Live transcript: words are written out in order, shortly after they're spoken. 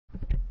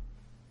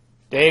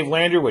Dave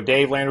Landry with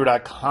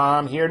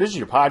DaveLandry.com here. This is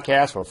your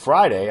podcast for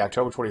Friday,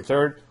 October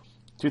 23rd,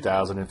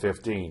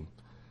 2015.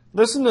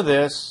 Listen to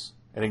this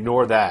and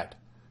ignore that.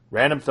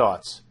 Random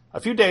thoughts. A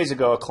few days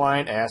ago, a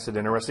client asked an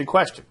interesting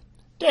question.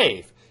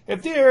 Dave,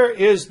 if there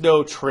is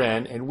no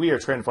trend and we are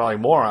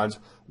trend-following morons,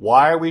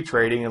 why are we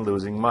trading and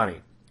losing money?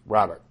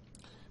 Robert.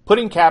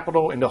 Putting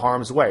capital into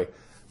harm's way.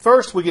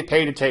 First, we get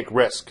paid to take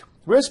risk.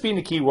 Risk being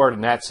the key word in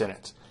that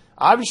sentence.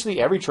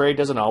 Obviously, every trade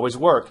doesn't always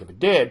work. If it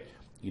did,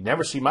 you'd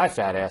never see my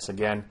fat ass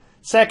again.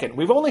 Second,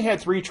 we've only had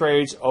 3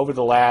 trades over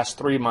the last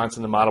 3 months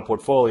in the model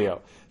portfolio.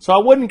 So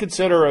I wouldn't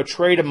consider a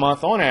trade a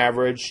month on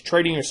average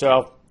trading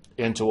yourself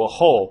into a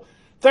hole.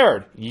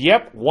 Third,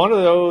 yep, one of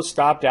those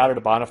stopped out at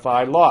a bona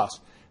fide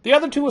loss. The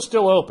other 2 are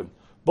still open.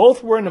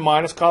 Both were in the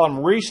minus column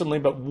recently,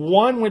 but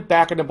one went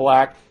back into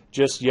black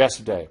just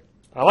yesterday.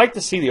 I like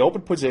to see the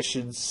open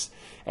positions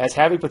as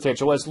having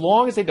potential as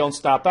long as they don't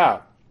stop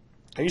out.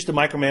 I used to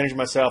micromanage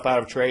myself out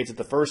of trades at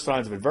the first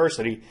signs of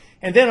adversity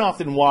and then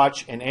often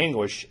watch in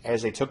anguish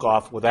as they took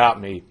off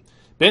without me.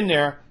 Been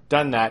there,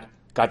 done that,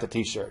 got the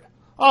t-shirt.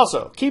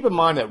 Also, keep in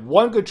mind that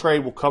one good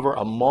trade will cover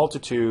a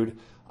multitude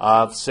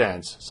of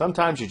sins.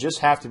 Sometimes you just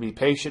have to be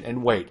patient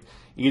and wait,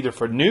 either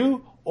for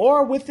new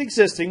or with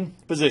existing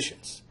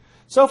positions.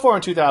 So far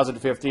in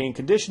 2015,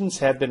 conditions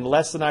have been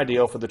less than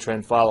ideal for the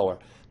trend follower.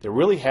 There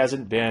really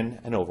hasn't been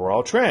an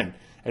overall trend.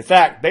 In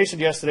fact, based on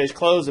yesterday's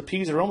close, the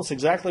P's are almost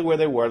exactly where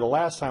they were the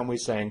last time we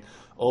sang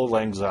Auld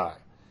Lang Syne.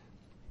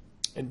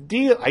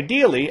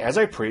 Ideally, as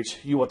I preach,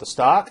 you want the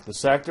stock, the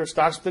sector,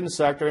 stocks within the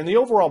sector, and the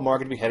overall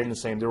market to be heading in the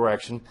same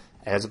direction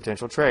as a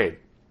potential trade.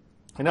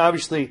 And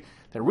obviously,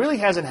 that really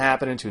hasn't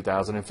happened in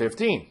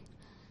 2015.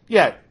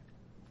 Yet,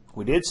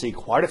 we did see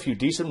quite a few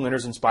decent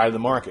winners in spite of the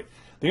market.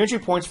 The entry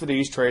points for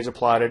these trades are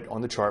plotted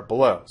on the chart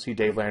below. See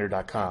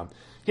DaveLandry.com.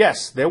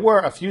 Yes, there were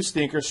a few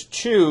stinkers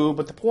too,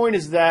 but the point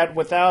is that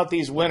without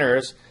these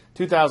winners,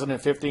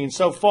 2015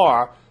 so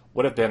far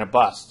would have been a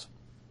bust.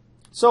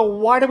 So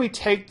why do we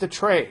take the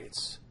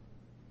trades?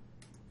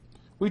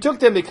 We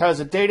took them because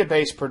a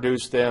database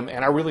produced them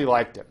and I really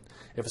liked them.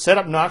 If a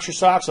setup knocks your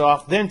socks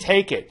off, then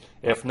take it.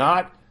 If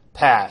not,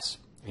 pass.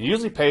 It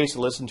usually pays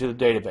to listen to the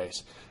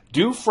database.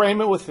 Do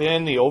frame it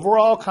within the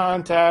overall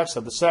context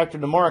of the sector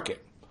and the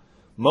market.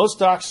 Most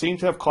stocks seem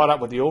to have caught up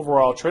with the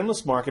overall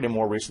trendless market in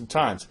more recent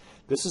times.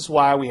 This is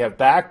why we have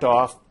backed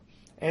off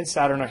and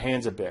sat on our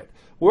hands a bit.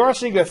 We are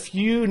seeing a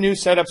few new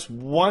setups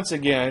once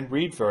again,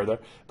 read further,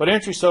 but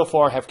entries so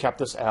far have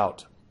kept us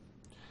out.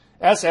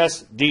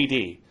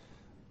 SSDD.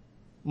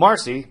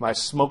 Marcy, my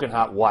smoking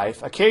hot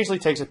wife, occasionally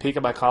takes a peek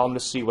at my column to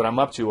see what I'm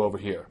up to over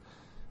here.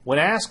 When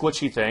asked what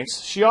she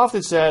thinks, she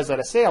often says that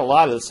I say a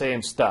lot of the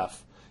same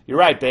stuff. You're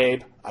right,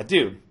 babe, I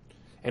do.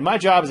 And my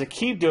job is to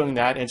keep doing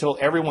that until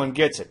everyone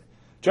gets it.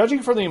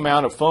 Judging from the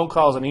amount of phone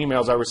calls and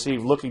emails I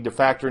receive looking to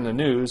factor in the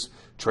news,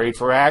 trade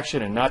for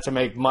action and not to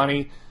make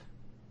money,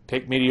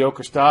 pick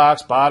mediocre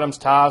stocks, bottoms,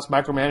 tops,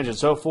 micromanage, and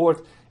so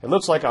forth, it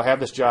looks like I'll have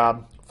this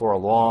job for a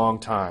long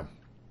time.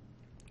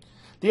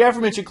 The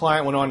aforementioned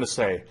client went on to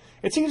say,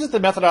 it seems that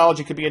the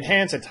methodology could be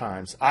enhanced at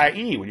times,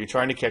 i.e. when you're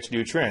trying to catch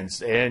new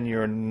trends, and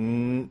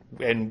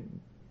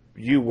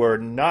you were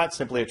not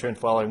simply a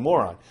trend-following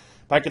moron,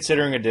 by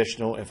considering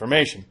additional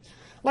information.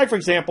 Like, for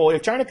example,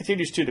 if China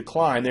continues to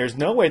decline, there is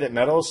no way that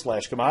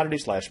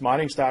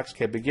metals/commodities/mining stocks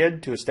can begin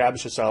to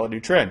establish a solid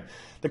new trend.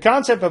 The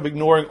concept of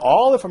ignoring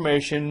all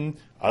information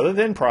other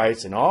than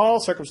price in all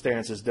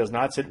circumstances does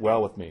not sit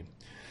well with me.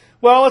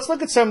 Well, let's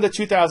look at some of the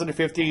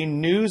 2015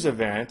 news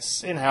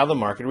events and how the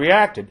market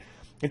reacted.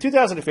 In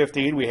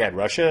 2015, we had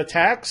Russia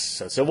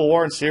attacks, a civil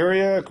war in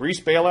Syria, Greece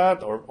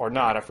bailout, or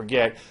not, I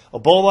forget,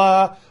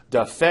 Ebola,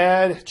 the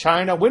Fed,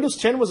 China. Windows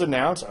 10 was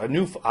announced, a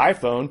new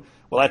iPhone.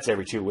 Well, that's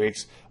every 2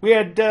 weeks. We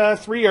had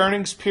 3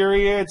 earnings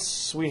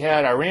periods. We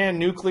had Iran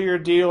nuclear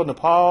deal,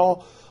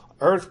 Nepal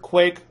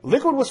earthquake.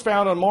 Liquid was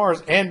found on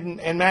Mars, and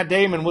Matt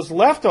Damon was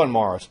left on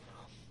Mars.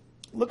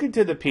 Look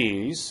into the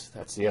P's,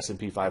 that's the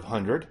S&P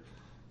 500.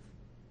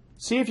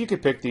 See if you can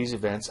pick these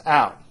events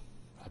out.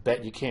 I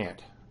bet you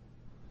can't.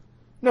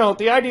 No,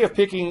 the idea of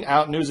picking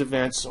out news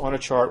events on a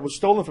chart was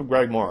stolen from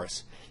Greg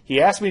Morris.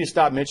 He asked me to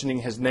stop mentioning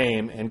his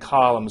name in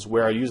columns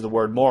where I use the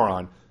word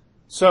moron,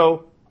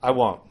 so I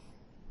won't.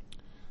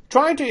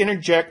 Trying to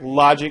interject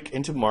logic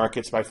into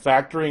markets by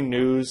factoring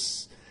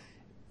news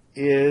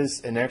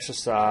is an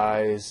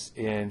exercise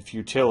in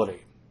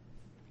futility.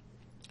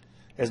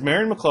 As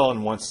Marion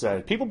McClellan once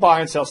said, people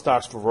buy and sell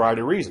stocks for a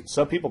variety of reasons.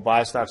 Some people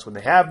buy stocks when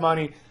they have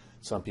money,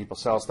 some people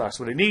sell stocks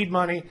when they need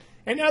money,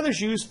 and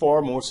others use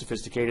far more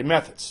sophisticated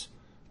methods.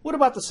 What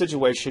about the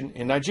situation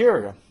in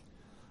Nigeria?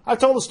 I've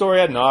told the story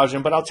ad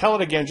nauseum, but I'll tell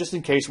it again just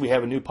in case we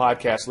have a new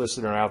podcast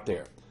listener out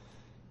there.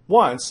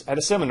 Once, at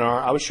a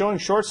seminar, I was showing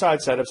short-side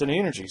setups in the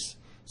energies.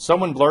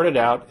 Someone blurted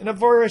out, in a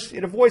voice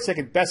that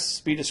could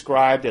best be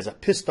described as a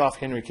pissed-off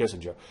Henry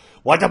Kissinger,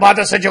 "What about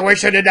the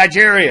situation in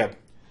Nigeria?"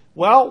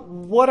 Well,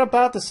 what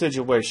about the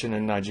situation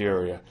in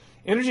Nigeria?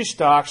 Energy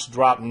stocks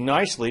dropped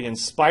nicely in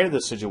spite of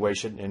the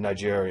situation in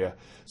Nigeria.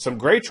 Some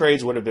great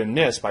trades would have been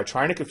missed by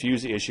trying to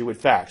confuse the issue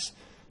with facts.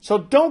 So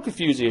don't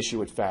confuse the issue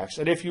with facts.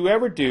 And if you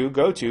ever do,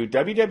 go to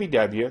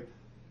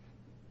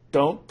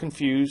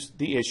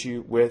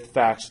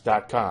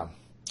www.don'tconfusetheissuewithfacts.com.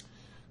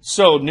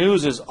 So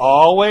news is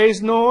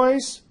always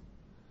noise?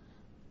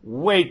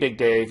 Wait, Big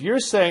Dave, you're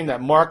saying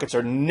that markets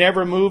are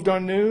never moved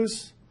on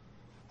news?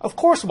 Of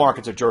course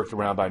markets are jerked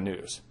around by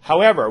news.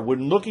 However,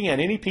 when looking at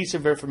any piece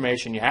of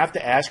information, you have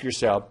to ask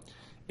yourself,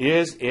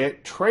 is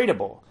it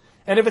tradable?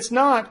 And if it's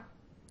not,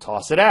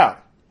 toss it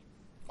out.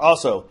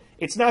 Also,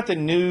 it's not the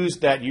news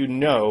that you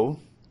know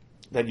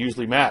that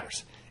usually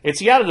matters. It's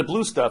the out of the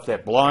blue stuff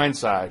that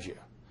blindsides you.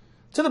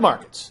 To the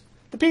markets.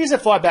 The P's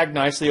have fought back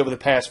nicely over the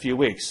past few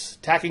weeks,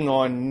 tacking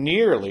on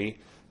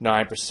nearly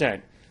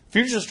 9%.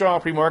 Futures are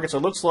strong pre-market, so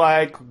it looks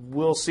like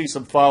we'll see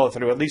some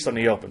follow-through, at least on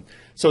the open.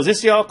 So is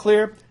this the all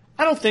clear?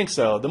 I don't think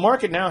so. The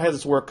market now has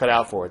its work cut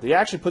out for it. The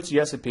action puts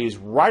the S&Ps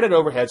right at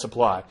overhead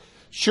supply.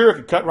 Sure, it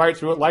could cut right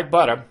through it like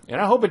butter, and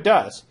I hope it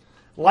does.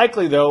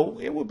 Likely, though,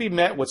 it will be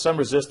met with some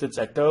resistance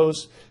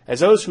as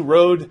those who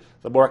rode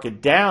the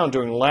market down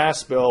during the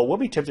last spill will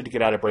be tempted to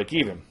get out at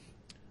break-even.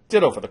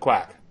 Ditto for the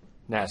quack,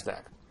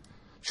 NASDAQ.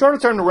 Shorter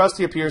term, the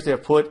Rusty appears to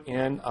have put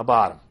in a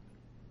bottom.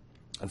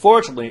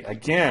 Unfortunately,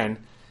 again,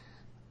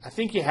 I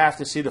think you have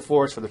to see the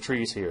forest for the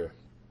trees here.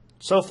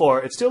 So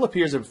far, it still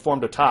appears to have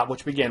formed a top,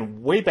 which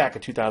began way back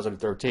in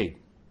 2013.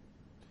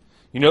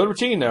 You know the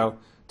routine, though.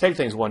 Take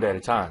things one day at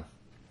a time.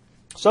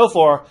 So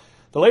far,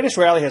 the latest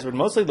rally has been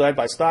mostly led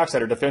by stocks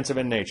that are defensive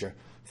in nature: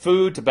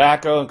 food,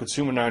 tobacco, and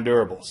consumer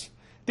non-durables.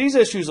 These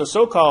issues are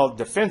so-called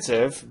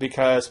defensive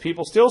because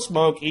people still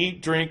smoke,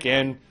 eat, drink,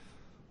 and,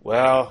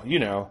 well, you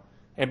know,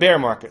 in bear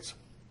markets.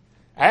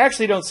 I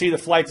actually don't see the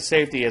flight to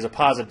safety as a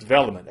positive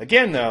development.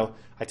 Again, though,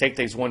 I take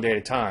things one day at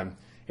a time.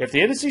 If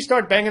the indices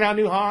start banging out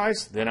new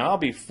highs, then I'll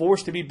be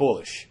forced to be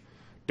bullish.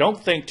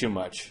 Don't think too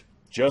much.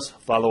 Just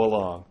follow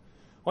along.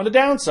 On the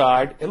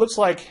downside, it looks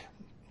like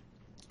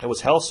it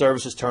was health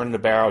services turning the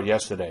barrel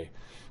yesterday.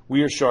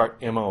 We are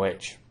short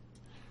MOH.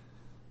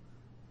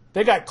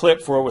 They got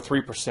clipped for over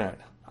 3%.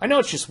 I know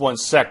it's just one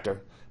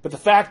sector, but the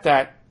fact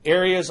that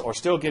areas are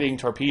still getting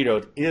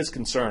torpedoed is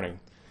concerning.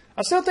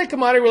 I still think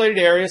commodity-related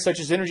areas such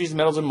as energies,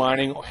 metals, and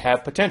mining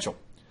have potential.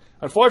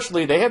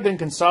 Unfortunately, they have been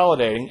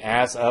consolidating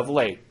as of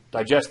late,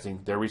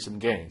 digesting their recent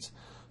gains.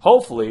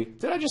 Hopefully,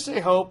 did I just say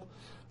hope?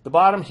 The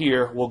bottom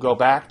here will go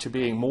back to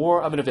being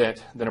more of an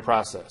event than a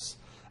process.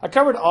 I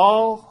covered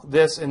all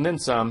this and then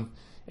some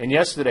in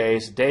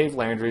yesterday's Dave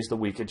Landry's The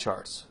Weekend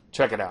Charts.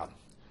 Check it out.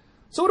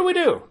 So what do we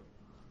do?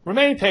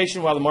 Remain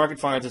patient while the market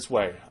finds its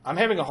way. I'm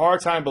having a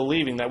hard time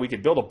believing that we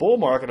could build a bull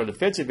market on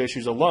defensive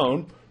issues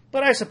alone,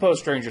 but I suppose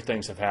stranger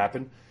things have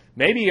happened.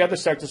 Maybe other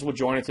sectors will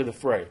join into the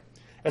fray.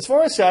 As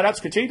far as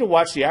setups, continue to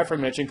watch the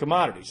aforementioned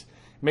commodities.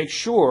 Make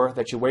sure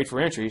that you wait for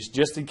entries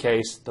just in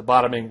case the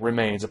bottoming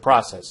remains a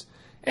process.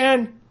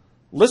 And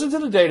listen to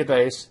the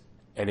database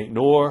and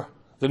ignore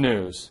the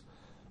news.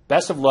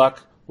 Best of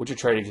luck with your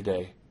trading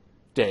today.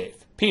 Dave.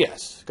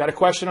 P.S. Got a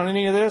question on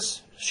any of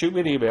this? Shoot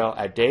me an email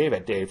at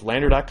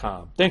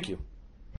dave@davelandry.com. Thank you.